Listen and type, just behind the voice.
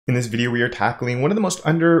In this video, we are tackling one of the most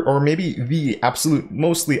or maybe the absolute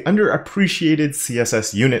mostly underappreciated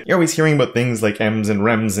CSS unit. You're always hearing about things like M's and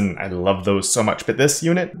Rems, and I love those so much. But this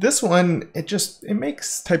unit, this one, it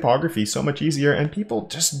makes typography so much easier, and people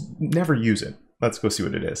just never use it. Let's go see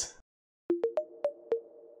what it is.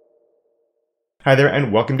 Hi there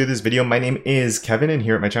and welcome to this video. My name is Kevin, and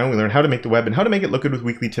here at my channel we learn how to make the web and how to make it look good with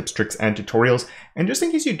weekly tips, tricks, and tutorials. And just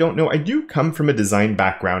in case you don't know, I do come from a design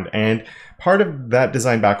background, and part of that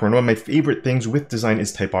design background, one of my favorite things with design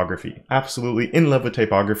is typography. Absolutely in love with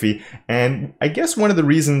typography, and I guess one of the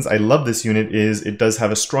reasons I love this unit is it does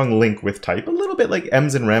have a strong link with type, a little bit like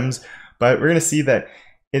M's and Rems, but we're going to see that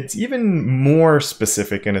it's even more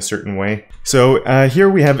specific in a certain way. So here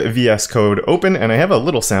we have VS Code open, and I have a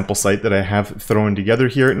little sample site that I have thrown together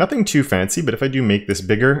here. Nothing too fancy, but if I do make this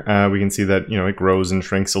bigger, we can see that, it grows and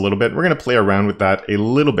shrinks a little bit. We're going to play around with that a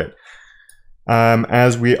little bit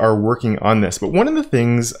as we are working on this. But one of the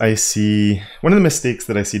things I see, one of the mistakes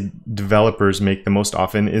that I see developers make the most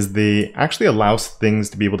often is they actually allow things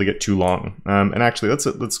to be able to get too long. And actually,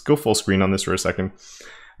 let's go full screen on this for a second.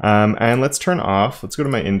 And let's go to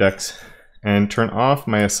my index and turn off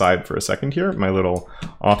my aside for a second here, my little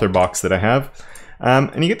author box that I have.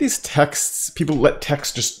 And you get these texts, people let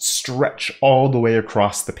text just stretch all the way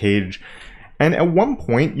across the page. And at one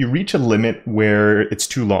point you reach a limit where it's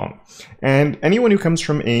too long. And anyone who comes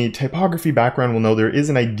from a typography background will know there is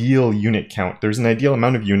an ideal unit count. There's an ideal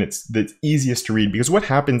amount of units that's easiest to read, because what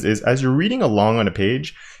happens is as you're reading along on a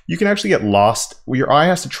page, you can actually get lost. Your eye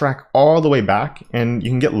has to track all the way back, and you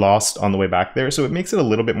can get lost on the way back there. So it makes it a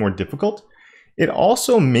little bit more difficult. It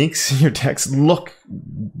also makes your text look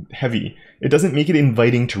heavy. It doesn't make it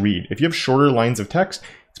inviting to read. If you have shorter lines of text,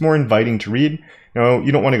 it's more inviting to read. Now,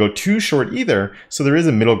 you don't want to go too short either, so there is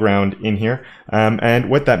a middle ground in here. And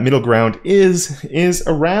what that middle ground is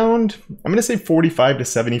around, I'm going to say 45 to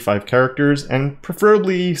 75 characters, and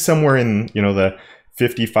preferably somewhere in, the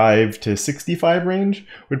 55 to 65 range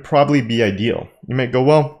would probably be ideal. You might go,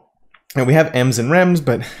 well, and we have M's and Rems,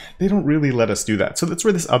 but they don't really let us do that. So that's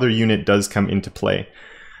where this other unit does come into play.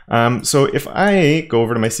 So if I go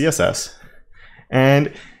over to my CSS,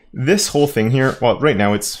 and this whole thing here, well, right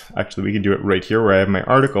now it's actually, we could do it right here where I have my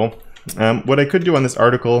article. What I could do on this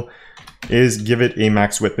article is give it a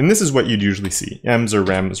max width. And this is what you'd usually see, M's or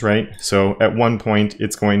Rems, right? So at one point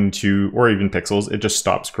it's going to, or even pixels, it just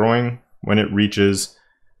stops growing when it reaches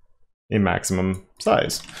a maximum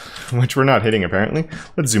size, which we're not hitting apparently.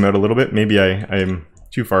 Let's zoom out a little bit. Maybe I am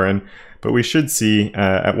too far in, but we should see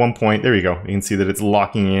at one point, there you go. You can see that it's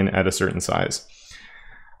locking in at a certain size.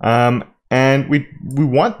 And we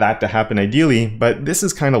want that to happen ideally, but this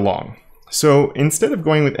is kind of long. So instead of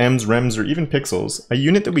going with M's, Rems, or even pixels, a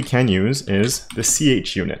unit that we can use is the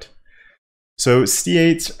CH unit. So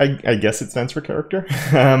CH, I guess it stands for character,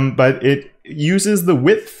 but it uses the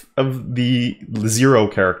width of the 0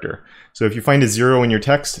 character. So if you find a 0 in your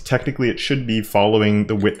text, technically it should be following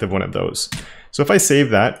the width of one of those. So if I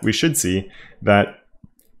save that, we should see that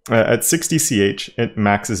at 60 CH, it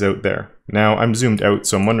maxes out there. Now I'm zoomed out,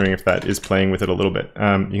 so I'm wondering if that is playing with it a little bit.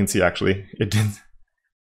 You can see actually it did.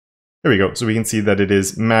 There we go. So we can see that it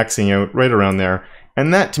is maxing out right around there.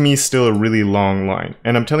 And that to me is still a really long line.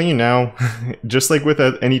 And I'm telling you now, just like with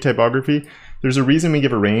any typography, there's a reason we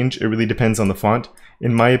give a range. It really depends on the font.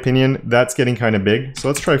 In my opinion, that's getting kind of big. So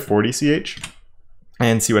let's try 40 CH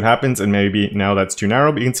and see what happens. And maybe now that's too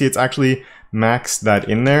narrow, but you can see it's actually maxed that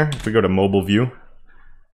in there. If we go to mobile view,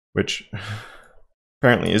 which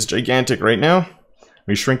apparently is gigantic right now,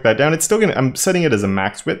 we shrink that down. It's still gonna, I'm setting it as a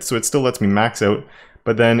max width, so it still lets me max out,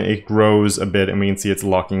 but then it grows a bit and we can see it's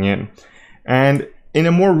locking in. And in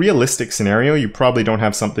a more realistic scenario, you probably don't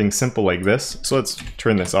have something simple like this. So let's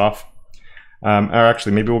turn this off. Or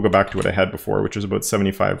actually, maybe we'll go back to what I had before, which was about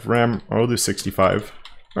 75 RAM, or we'll do 65.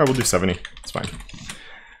 Or we'll do 70, it's fine.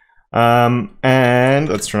 And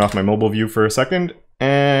let's turn off my mobile view for a second.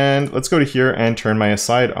 And let's go to here and turn my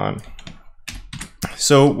aside on.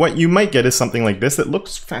 So what you might get is something like this that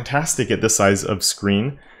looks fantastic at this size of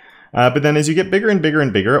screen. But then as you get bigger and bigger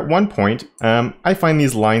and bigger, at one point, I find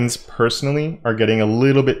these lines personally are getting a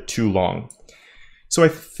little bit too long. So I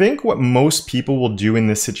think what most people will do in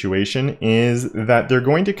this situation is that they're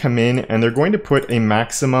going to come in and they're going to put a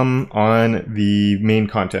maximum on the main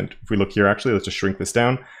content. If we look here, actually, let's just shrink this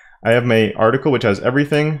down. I have my article, which has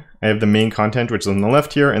everything. I have the main content, which is on the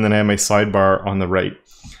left here, and then I have my sidebar on the right.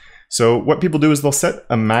 So what people do is they'll set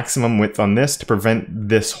a maximum width on this to prevent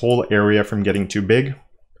this whole area from getting too big.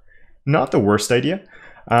 Not the worst idea,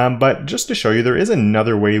 but just to show you, there is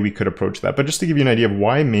another way we could approach that. But just to give you an idea of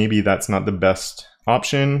why maybe that's not the best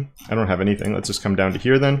option, I don't have anything. Let's just come down to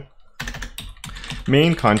here then.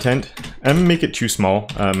 main content, I'm gonna make it too small,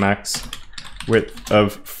 max width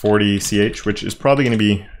of 40 ch, which is probably gonna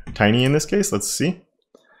be tiny in this case. Let's see.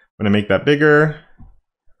 I'm gonna make that bigger.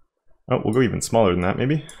 Oh, we'll go even smaller than that,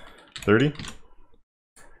 maybe 30.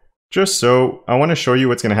 Just so I want to show you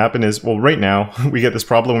what's going to happen is, well, right now we get this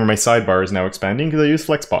problem where my sidebar is now expanding because I use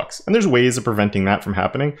Flexbox. And there's ways of preventing that from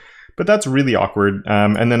happening, but that's really awkward.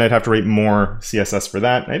 And then I'd have to write more CSS for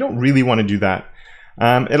that. And I don't really want to do that.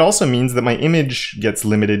 It also means that my image gets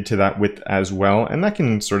limited to that width as well, and that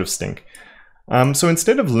can sort of stink. So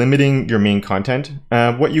instead of limiting your main content,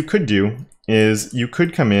 what you could do is you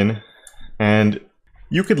could come in and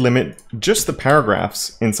you could limit just the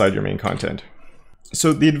paragraphs inside your main content.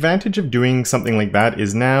 So the advantage of doing something like that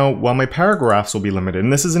is now, while my paragraphs will be limited,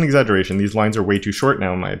 and this is an exaggeration, these lines are way too short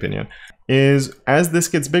now in my opinion, is as this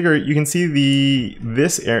gets bigger, you can see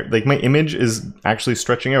like my image is actually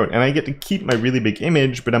stretching out, and I get to keep my really big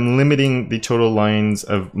image, but I'm limiting the total lines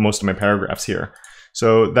of most of my paragraphs here.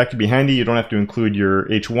 So that could be handy. You don't have to include your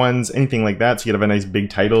H1s, anything like that, so you have a nice big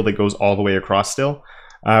title that goes all the way across still.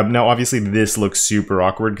 Now, obviously, this looks super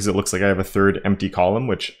awkward because it looks like I have a third empty column,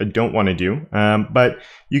 which I don't want to do. But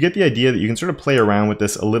you get the idea that you can sort of play around with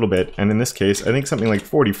this a little bit. And in this case, I think something like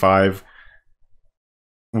 45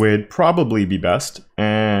 would probably be best.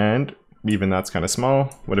 And even that's kind of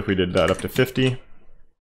small. What if we did that up to 50?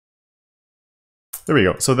 There we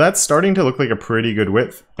go. So that's starting to look like a pretty good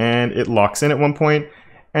width. And it locks in at one point.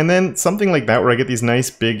 And then something like that where I get these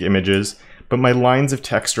nice big images, but my lines of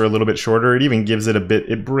text are a little bit shorter. It even gives it a bit,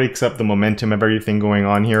 it breaks up the momentum of everything going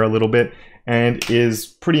on here a little bit and is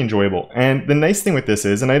pretty enjoyable. And the nice thing with this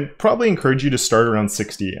is, and I'd probably encourage you to start around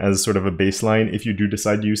 60 as sort of a baseline if you do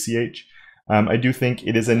decide to use CH. I do think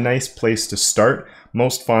it is a nice place to start.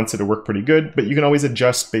 Most fonts it'll work pretty good, but you can always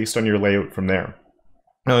adjust based on your layout from there.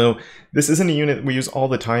 Now, this isn't a unit we use all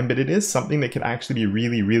the time, but it is something that can actually be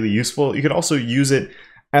really, really useful. You could also use it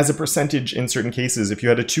as a percentage in certain cases. If you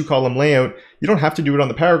had a 2-column layout, you don't have to do it on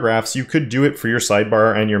the paragraphs. You could do it for your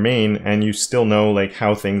sidebar and your main, and you still know like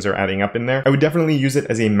how things are adding up in there. I would definitely use it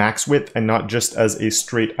as a max width and not just as a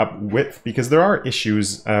straight up width, because there are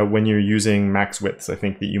issues when you're using max widths, I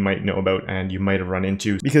think, that you might know about and you might have run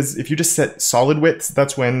into. Because if you just set solid widths,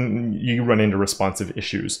 that's when you run into responsive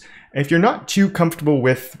issues. If you're not too comfortable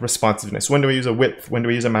with responsiveness, when do I use a width? When do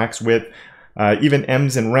I use a max width? Even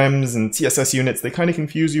M's and Rems and CSS units, they kind of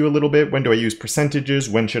confuse you a little bit. When do I use percentages?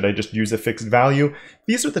 When should I just use a fixed value?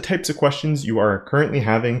 These are the types of questions you are currently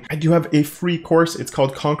having. I do have a free course. It's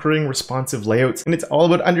called Conquering Responsive Layouts, and it's all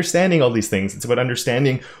about understanding all these things. It's about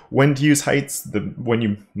understanding when to use heights,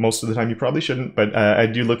 most of the time you probably shouldn't, but I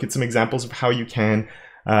do look at some examples of how you can.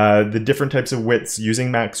 The different types of widths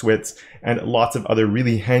using max widths, and lots of other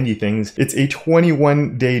really handy things. It's a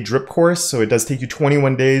 21-day drip course, so it does take you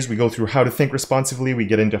 21 days. We go through how to think responsively, we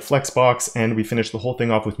get into Flexbox, and we finish the whole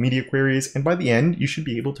thing off with media queries. And by the end, you should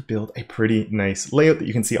be able to build a pretty nice layout that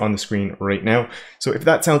you can see on the screen right now. So if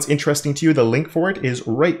that sounds interesting to you, the link for it is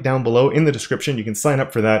right down below in the description. You can sign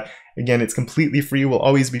up for that. Again, it's completely free, will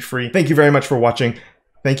always be free. Thank you very much for watching.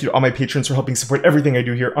 Thank you to all my patrons for helping support everything I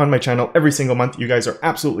do here on my channel every single month. You guys are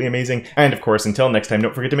absolutely amazing. And of course, until next time,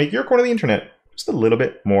 don't forget to make your corner of the internet just a little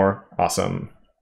bit more awesome.